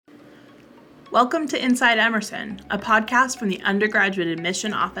Welcome to Inside Emerson, a podcast from the undergraduate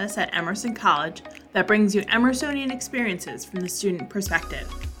admission office at Emerson College that brings you Emersonian experiences from the student perspective.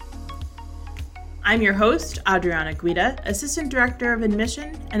 I'm your host, Adriana Guida, Assistant Director of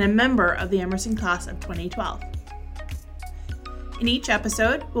Admission and a member of the Emerson class of 2012. In each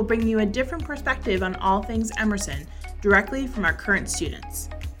episode, we'll bring you a different perspective on all things Emerson directly from our current students.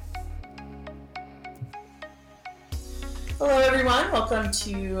 Hello, everyone. Welcome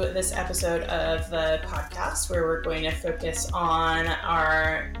to this episode of the podcast where we're going to focus on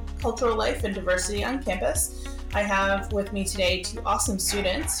our cultural life and diversity on campus. I have with me today two awesome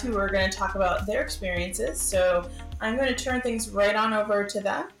students who are going to talk about their experiences. So I'm going to turn things right on over to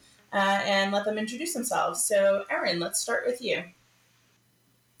them and let them introduce themselves. So Eryn, let's start with you.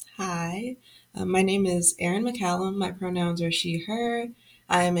 Hi, my name is Eryn McCallum. My pronouns are she, her.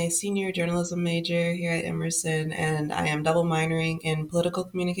 I am a senior journalism major here at Emerson, and I am double minoring in political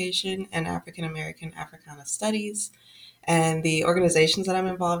communication and African American Africana studies. And the organizations that I'm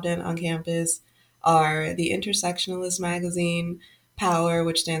involved in on campus are the Intersectionalist magazine, POWER,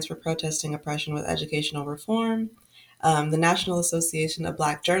 which stands for Protesting Oppression with Educational Reform, the National Association of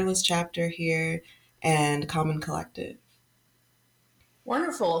Black Journalists chapter here, and Common Collective.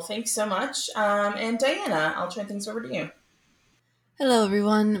 Wonderful. Thanks so much. And Diana, I'll turn things over to you. Hello,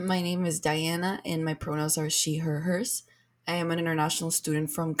 everyone. My name is Diana, and my pronouns are she, her, hers. I am an international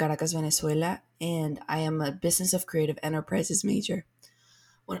student from Caracas, Venezuela, and I am a Business of Creative Enterprises major.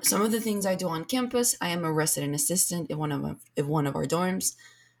 Some of the things I do on campus: I am a resident assistant in one of our dorms.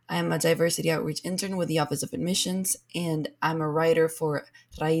 I am a diversity outreach intern with the Office of Admissions, and I'm a writer for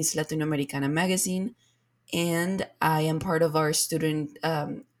Raíz Latinoamericana magazine, and I am part of our student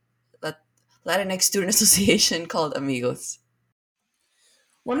Latinx student association called Amigos.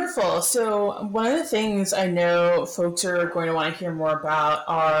 Wonderful. So one of the things I know folks are going to want to hear more about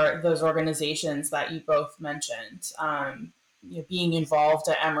are those organizations that you both mentioned. Being involved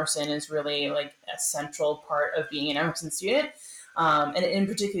at Emerson is really like a central part of being an Emerson student. And in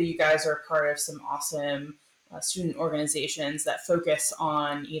particular, you guys are part of some awesome student organizations that focus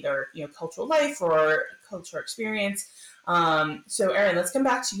on either cultural life or cultural experience. So Eryn, let's come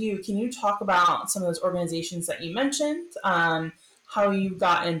back to you. Can you talk about some of those organizations that you mentioned? How you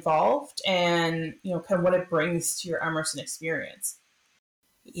got involved and, kind of what it brings to your Emerson experience.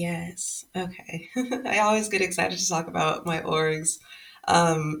 Yes. Okay. I always get excited to talk about my orgs.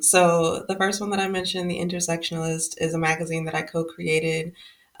 So the first one that I mentioned, The Intersectionalist, is a magazine that I co-created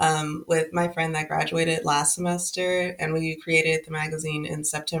with my friend that graduated last semester, and we created the magazine in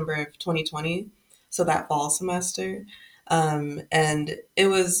September of 2020, so that fall semester. And it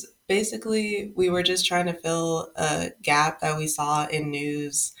was basically, we were just trying to fill a gap that we saw in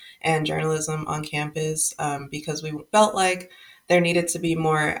news and journalism on campus because we felt like there needed to be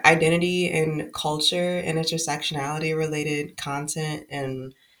more identity and culture and intersectionality related content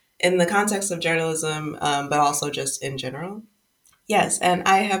and in the context of journalism, but also just in general. Yes, and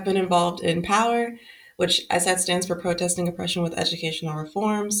I have been involved in POWER, which I said stands for Protesting Oppression with Educational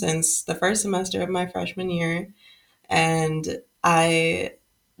Reform, since the first semester of my freshman year. And I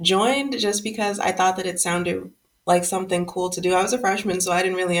joined just because I thought that it sounded like something cool to do. I was a freshman, so I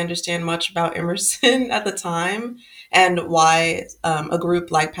didn't really understand much about Emerson at the time and why a group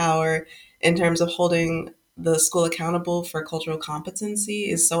like POWER, in terms of holding the school accountable for cultural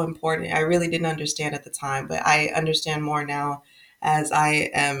competency, is so important. I really didn't understand at the time, but I understand more now as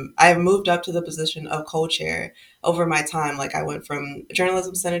I've moved up to the position of co-chair over my time. Like I went from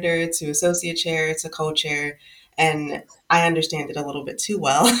journalism senator to associate chair to co-chair, and I understand it a little bit too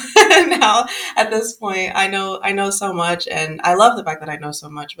well now. At this point, I know so much, and I love the fact that I know so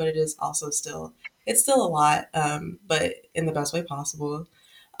much. But it is also still a lot, but in the best way possible.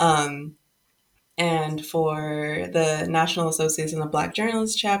 And for the National Association of Black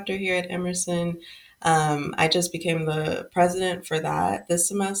Journalists chapter here at Emerson, I just became the president for that this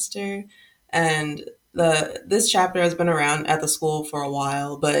semester, and this chapter has been around at the school for a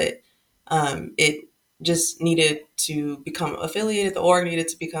while, but it just needed to become affiliated. The org needed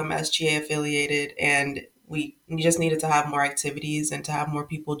to become SGA affiliated, and we just needed to have more activities and to have more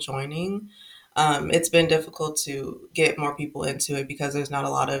people joining. It's been difficult to get more people into it because there's not a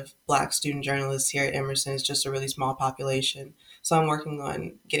lot of Black student journalists here at Emerson. It's just a really small population. So I'm working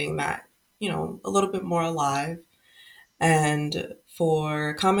on getting that, a little bit more alive. And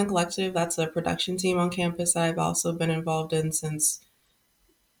for Common Collective, that's a production team on campus that I've also been involved in since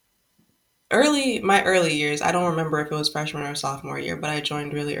my early years. I don't remember if it was freshman or sophomore year, but I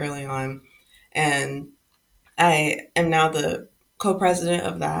joined really early on. And I am now the co-president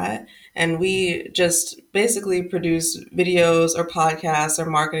of that, and we just basically produce videos or podcasts or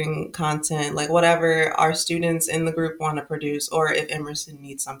marketing content, like whatever our students in the group want to produce, or if Emerson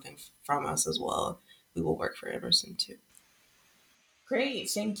needs something from us as well, we will work for Emerson too. Great,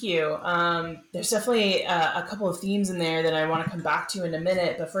 thank you. There's definitely a couple of themes in there that I want to come back to in a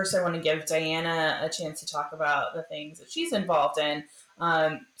minute, but first I want to give Diana a chance to talk about the things that she's involved in.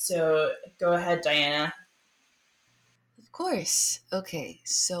 So go ahead, Diana. Of course. Okay,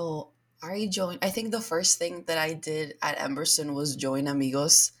 so I think the first thing that I did at Emerson was join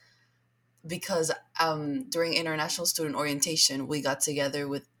Amigos because during international student orientation, we got together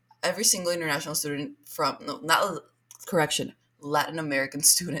with every single international student from, no, not, correction, Latin American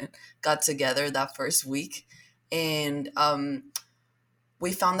student got together that first week. And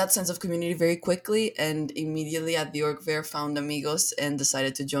we found that sense of community very quickly, and immediately at the org fair found Amigos and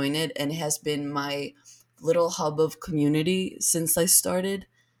decided to join it. And it has been my little hub of community since I started.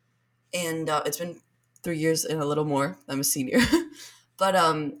 And it's been 3 years and a little more. I'm a senior. But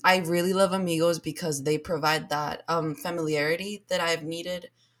I really love Amigos because they provide that familiarity that I've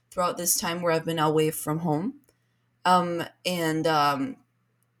needed throughout this time where I've been away from home. And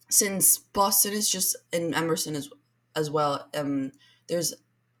since Boston is just, and Emerson as well, there's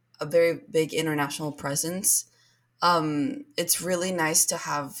a very big international presence. It's really nice to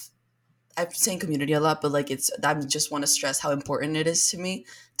have. I'm saying community a lot, but like I just want to stress how important it is to me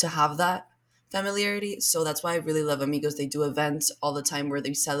to have that familiarity. So that's why I really love Amigos. They do events all the time where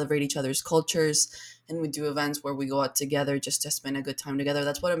they celebrate each other's cultures, and we do events where we go out together just to spend a good time together.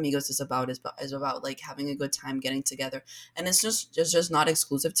 That's what Amigos is about. Is about like having a good time, getting together, and it's just not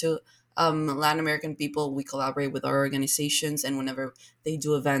exclusive to Latin American people. We collaborate with our organizations, and whenever they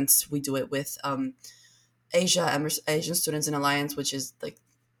do events, we do it with Asian Students in Alliance, which is like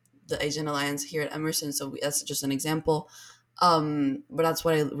the Asian Alliance here at Emerson. So that's just an example. But that's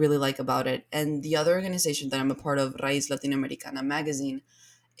what I really like about it. And the other organization that I'm a part of, Raíz Latinoamericana magazine,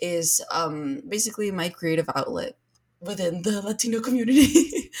 is basically my creative outlet within the Latino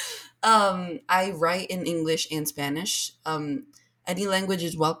community. I write in English and Spanish. Any language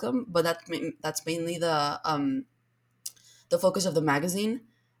is welcome, but that's mainly the focus of the magazine,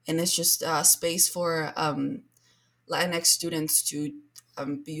 and it's just a space for Latinx students to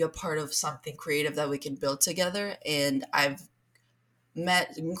be a part of something creative that we can build together. And I've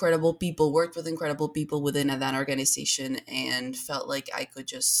met incredible people, worked with incredible people within that organization, and felt like I could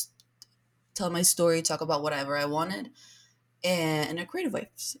just tell my story, talk about whatever I wanted, and in a creative way,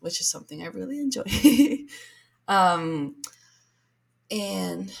 which is something I really enjoy. um,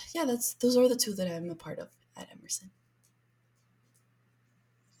 and yeah, those are the two that I'm a part of at Emerson.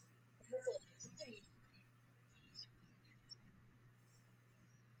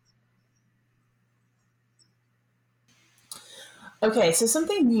 Okay, so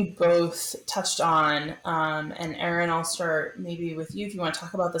something you both touched on, and Eryn, I'll start maybe with you if you want to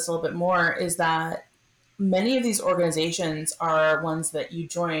talk about this a little bit more, is that many of these organizations are ones that you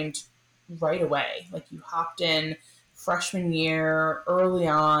joined right away. Like you hopped in freshman year, early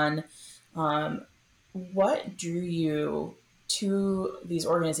on. Um, what drew you to these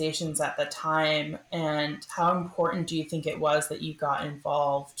organizations at the time, and how important do you think it was that you got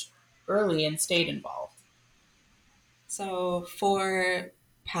involved early and stayed involved? So for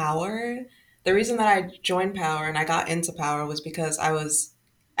Power, the reason that I joined Power and I got into Power was because I was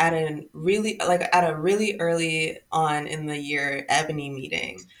at a really early on in the year Ebony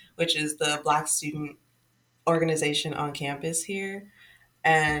meeting, which is the Black student organization on campus here.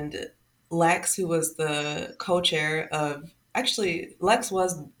 And Lex, who was the co-chair of, actually Lex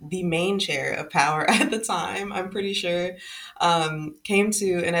was the main chair of Power at the time, I'm pretty sure, came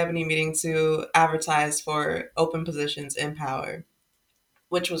to an Ebony meeting to advertise for open positions in Power,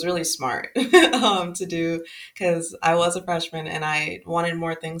 which was really smart to do because I was a freshman and I wanted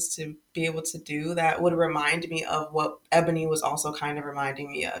more things to be able to do that would remind me of what Ebony was also kind of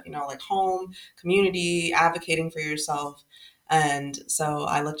reminding me of, like home, community, advocating for yourself. And so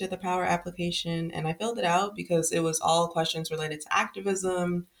I looked at the Power application and I filled it out because it was all questions related to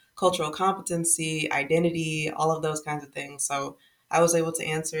activism, cultural competency, identity, all of those kinds of things. So I was able to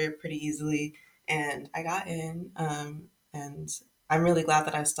answer it pretty easily and I got in. And I'm really glad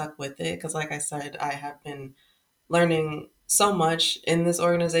that I stuck with it because, like I said, I have been learning so much in this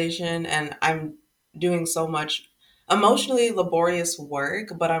organization and I'm doing so much emotionally laborious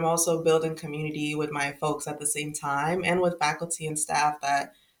work, but I'm also building community with my folks at the same time and with faculty and staff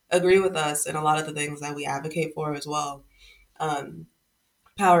that agree with us in a lot of the things that we advocate for as well. Um,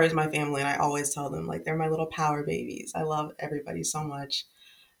 Power is my family, and I always tell them, like, they're my little power babies. I love everybody so much.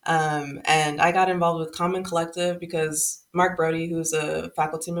 And I got involved with Common Collective because Mark Brody, who's a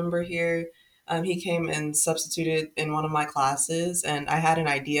faculty member here, he came and substituted in one of my classes, and I had an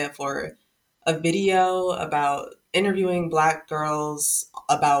idea for a video about interviewing Black girls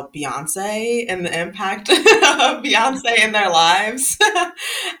about Beyonce and the impact of Beyonce in their lives.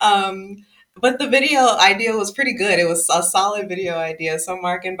 um, but the video idea was pretty good. It was a solid video idea. So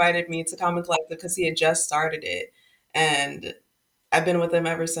Mark invited me to Common Collective because he had just started it, and I've been with him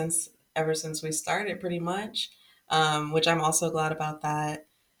ever since we started, pretty much. Which I'm also glad about that,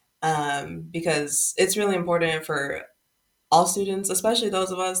 because it's really important for all students, especially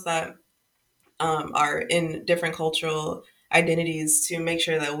those of us that are in different cultural identities, to make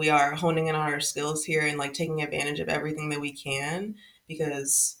sure that we are honing in on our skills here and like taking advantage of everything that we can.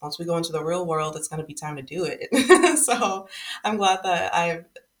 Because once we go into the real world, it's going to be time to do it. So I'm glad that I've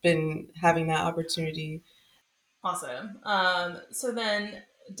been having that opportunity. Awesome. So then,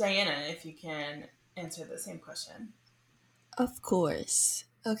 Diana, if you can answer the same question. Of course.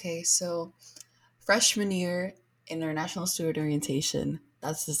 Okay, so freshman year, international student orientation.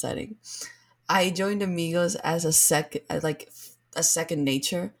 That's the setting. I joined Amigos as a second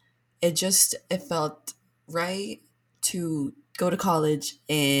nature. It felt right to go to college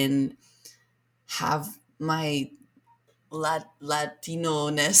and have my Latino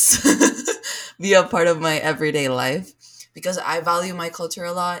ness be a part of my everyday life, because I value my culture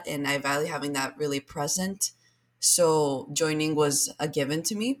a lot and I value having that really present. So joining was a given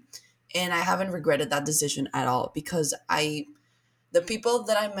to me, and I haven't regretted that decision at all, because the people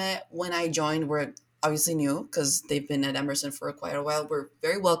that I met when I joined were obviously new because they've been at Emerson for quite a while. Were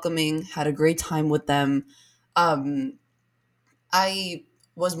very welcoming, had a great time with them. Um, I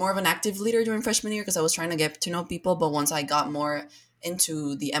was more of an active leader during freshman year because I was trying to get to know people. But once I got more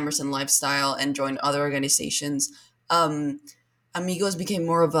into the Emerson lifestyle and joined other organizations, um, Amigos became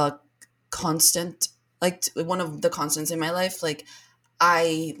more of a constant, like one of the constants in my life. Like,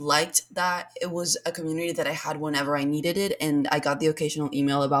 I liked that it was a community that I had whenever I needed it, and I got the occasional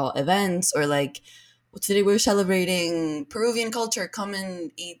email about events or like, "Well, today we're celebrating Peruvian culture, come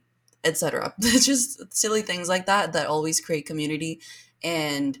and eat," etc. Just silly things like that that always create community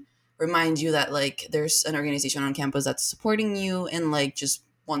and remind you that like there's an organization on campus that's supporting you and like just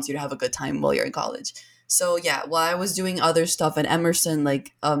wants you to have a good time while you're in college. So yeah, while I was doing other stuff at Emerson,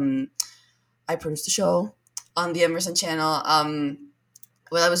 like I produced a show on the Emerson channel.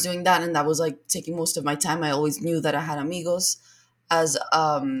 While I was doing that, and that was like taking most of my time, I always knew that I had Amigos as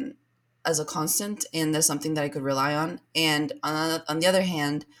as a constant and as something that I could rely on. And on the other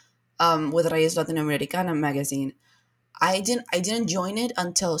hand, with Reyes Latinoamericana magazine, I didn't join it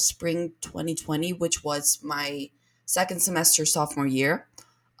until spring 2020, which was my second semester sophomore year.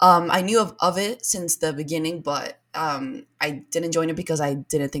 I knew of it since the beginning, but I didn't join it because I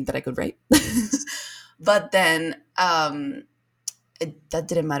didn't think that I could write. But then that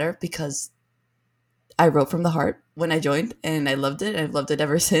didn't matter because I wrote from the heart when I joined, and I loved it. I've loved it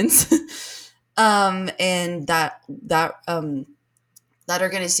ever since. And that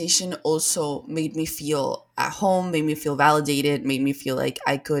organization also made me feel at home, made me feel validated, made me feel like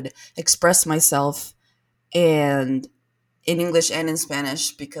I could express myself and in English and in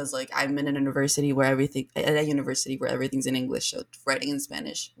Spanish, because like I'm in a university where everything's in English, so writing in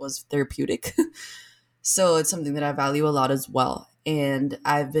Spanish was therapeutic. So it's something that I value a lot as well. And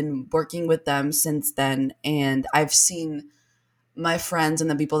I've been working with them since then, and I've seen my friends and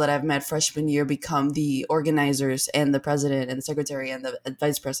the people that I've met freshman year become the organizers and the president and the secretary and the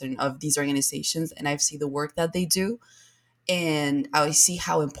vice president of these organizations. And I've seen the work that they do. And I see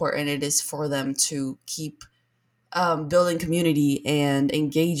how important it is for them to keep building community and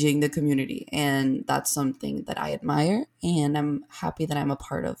engaging the community. And that's something that I admire and I'm happy that I'm a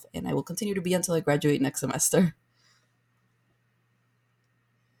part of. And I will continue to be until I graduate next semester.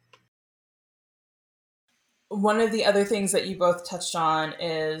 One of the other things that you both touched on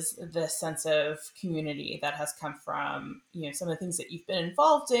is the sense of community that has come from, some of the things that you've been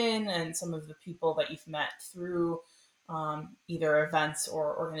involved in and some of the people that you've met through either events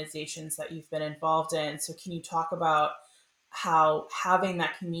or organizations that you've been involved in. So can you talk about how having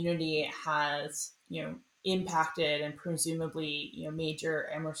that community has, impacted and presumably, made your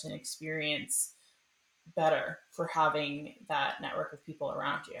Emerson experience better for having that network of people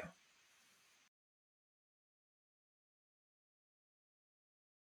around you?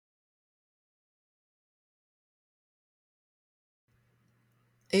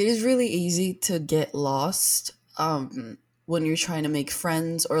 It is really easy to get lost when you're trying to make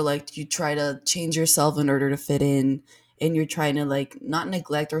friends, or like you try to change yourself in order to fit in, and you're trying to like not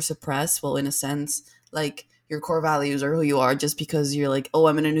neglect or suppress, well, in a sense, like your core values or who you are just because you're like, oh,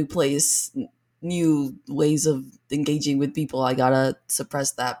 I'm in a new place, new ways of engaging with people. I gotta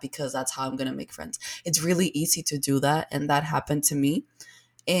suppress that because that's how I'm gonna make friends. It's really easy to do that, and that happened to me.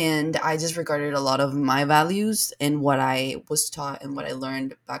 And I just regarded a lot of my values and what I was taught and what I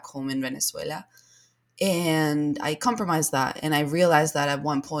learned back home in Venezuela. And I compromised that, and I realized that at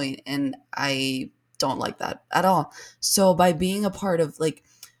one point, and I don't like that at all. So by being a part of, like,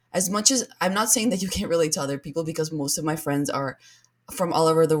 as much as I'm not saying that you can't relate to other people, because most of my friends are from all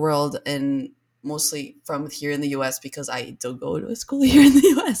over the world and mostly from here in the US, because I don't go to a school here in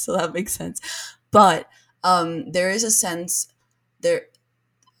the US, so that makes sense. But there is a sense there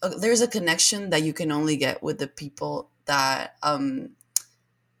there's a connection that you can only get with the people that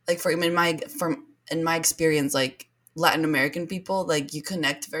like from in my experience, like Latin American people, like you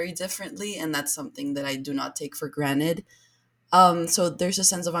connect very differently, and that's something that I do not take for granted. So there's a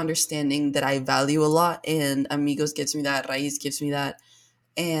sense of understanding that I value a lot, and Amigos gives me that, Raiz gives me that,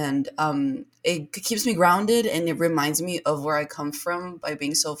 and it keeps me grounded, and it reminds me of where I come from by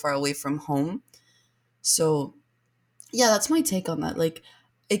being so far away from home. So yeah, that's my take on that. Like,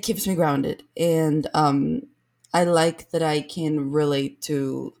 it keeps me grounded, and I like that I can relate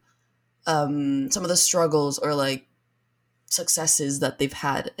to some of the struggles or like successes that they've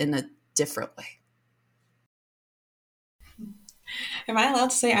had in a different way. Am I allowed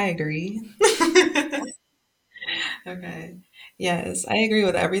to say I agree? Okay. Yes, I agree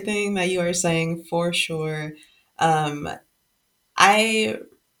with everything that you are saying for sure. Um, I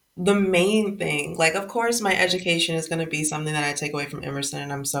the main thing, like, of course, my education is going to be something that I take away from Emerson,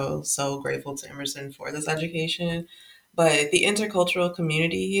 and I'm so grateful to Emerson for this education. But the intercultural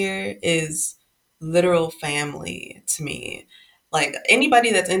community here is literal family to me. Like,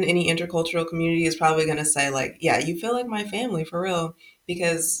 anybody that's in any intercultural community is probably going to say, like, yeah, you feel like my family for real,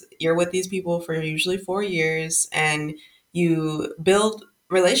 because you're with these people for usually 4 years, and you build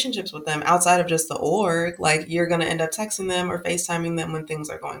relationships with them outside of just the org. Like, you're going to end up texting them or FaceTiming them when things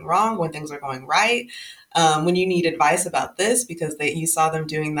are going wrong, when things are going right, when you need advice about this because you saw them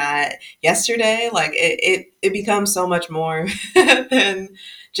doing that yesterday. Like, it becomes so much more than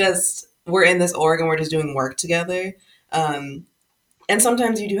just we're in this org and we're just doing work together. Um, and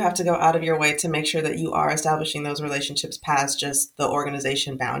sometimes you do have to go out of your way to make sure that you are establishing those relationships past just the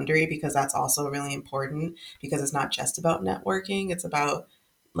organization boundary, because that's also really important, because it's not just about networking. It's about,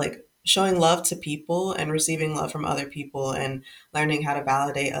 like, showing love to people and receiving love from other people and learning how to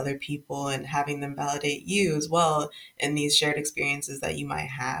validate other people and having them validate you as well in these shared experiences that you might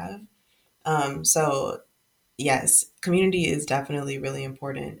have. So yes, community is definitely really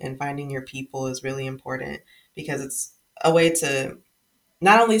important, and finding your people is really important, because it's a way to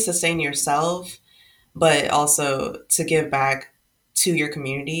not only sustain yourself, but also to give back to your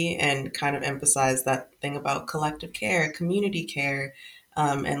community and kind of emphasize that thing about collective care, community care,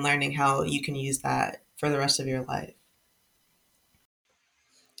 and learning how you can use that for the rest of your life.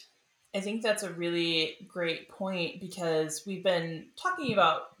 I think that's a really great point because we've been talking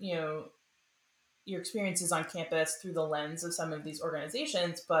about, your experiences on campus through the lens of some of these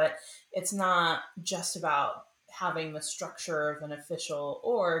organizations, but it's not just about having the structure of an official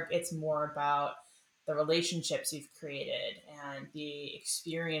org. It's more about the relationships you've created and the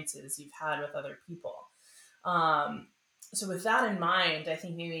experiences you've had with other people. Um, so, with that in mind, I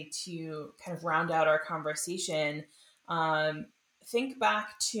think maybe to kind of round out our conversation, um, think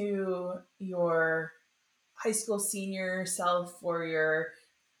back to your high school senior self or your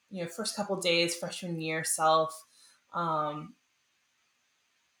first couple days freshman year self. um,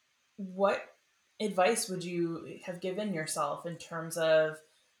 what advice would you have given yourself in terms of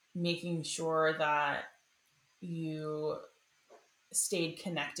making sure that you stayed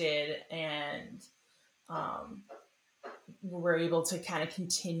connected and um, were able to kind of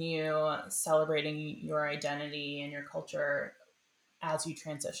continue celebrating your identity and your culture as you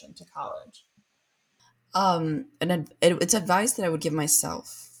transition to college? It's advice that I would give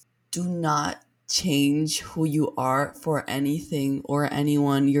myself: do not change who you are for anything or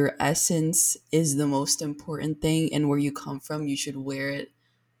anyone. Your essence is the most important thing, and where you come from, you should wear it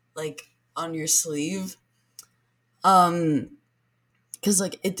like on your sleeve. Um, because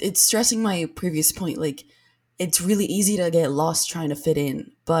like it's stressing my previous point. Like, it's really easy to get lost trying to fit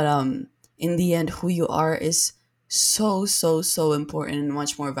in, but in the end, who you are is so important and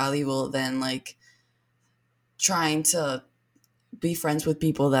much more valuable than like trying to be friends with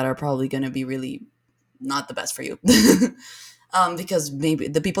people that are probably going to be really not the best for you. Because maybe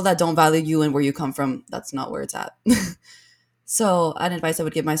the people that don't value you and where you come from, that's not where it's at. So an advice I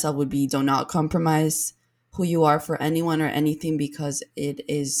would give myself would be: do not compromise who you are for anyone or anything, because it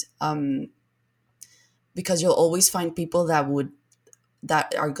is because you'll always find people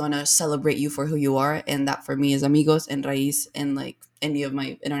that are gonna celebrate you for who you are, and that for me is amigos and raíz and like any of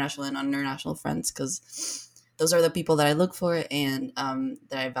my international and international friends, because those are the people that I look for and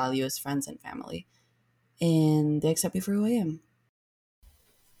that I value as friends and family, and they accept me for who I am.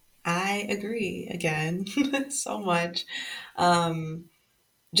 I agree again so much. Um,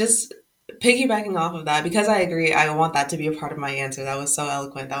 just piggybacking off of that, because I agree, I want that to be a part of my answer. That was so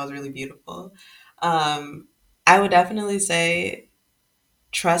eloquent. That was really beautiful. Um, I would definitely say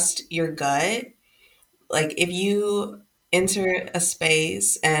trust your gut. Like if you enter a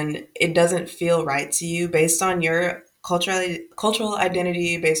space and it doesn't feel right to you based on your cultural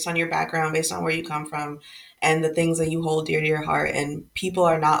identity, based on your background, based on where you come from, and the things that you hold dear to your heart, and people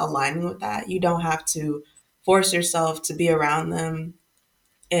are not aligning with that, you don't have to force yourself to be around them.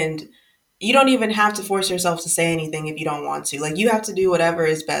 And you don't even have to force yourself to say anything if you don't want to. Like you have to do whatever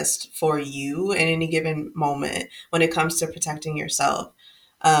is best for you in any given moment when it comes to protecting yourself.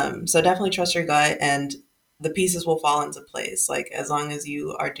 So definitely trust your gut, and the pieces will fall into place. Like as long as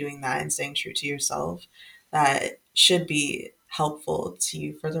you are doing that and staying true to yourself, that should be helpful to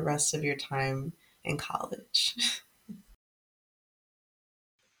you for the rest of your time in college.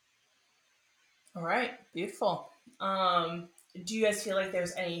 All right, beautiful. Do you guys feel like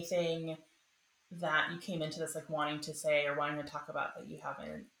there's anything that you came into this like wanting to say or wanting to talk about that you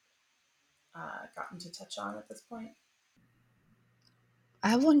haven't gotten to touch on at this point? I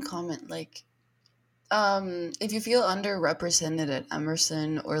have one comment, like, if you feel underrepresented at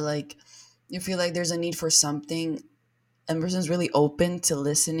Emerson, or like you feel like there's a need for something, Emerson's really open to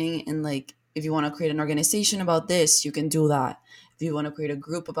listening, and like if you want to create an organization about this, you can do that. If you want to create a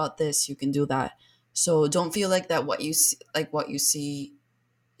group about this, you can do that. So don't feel like that what you see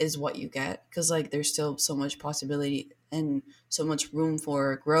is what you get, because like there's still so much possibility and so much room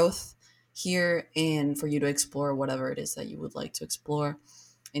for growth here, and for you to explore whatever it is that you would like to explore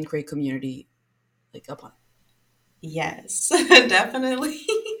and create community like upon. Yes, definitely.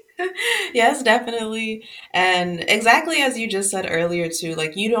 Yes, definitely. And exactly as you just said earlier, too,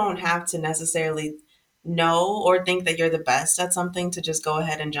 like you don't have to necessarily know or think that you're the best at something to just go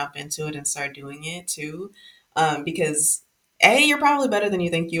ahead and jump into it and start doing it, too. Because A, you're probably better than you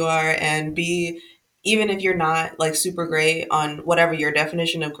think you are. And B, even if you're not like super great on whatever your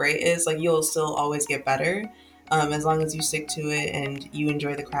definition of great is, like you'll still always get better. As long as you stick to it and you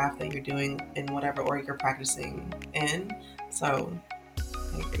enjoy the craft that you're doing in whatever org you're practicing in. So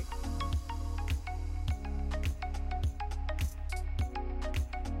I agree.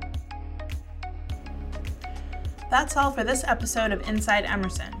 That's all for this episode of Inside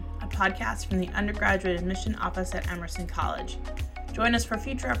Emerson, a podcast from the Undergraduate Admission Office at Emerson College. Join us for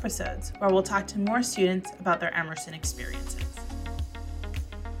future episodes where we'll talk to more students about their Emerson experiences.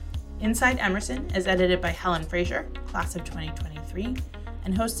 Inside Emerson is edited by Helen Frazier, class of 2023,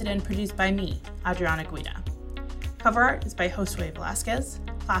 and hosted and produced by me, Adriana Guida. Cover art is by Josue Velasquez,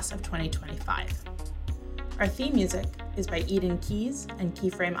 class of 2025. Our theme music is by Eden Keys and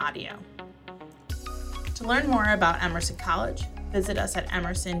Keyframe Audio. To learn more about Emerson College, visit us at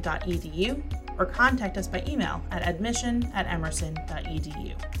emerson.edu or contact us by email at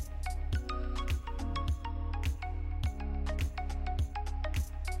admission@emerson.edu.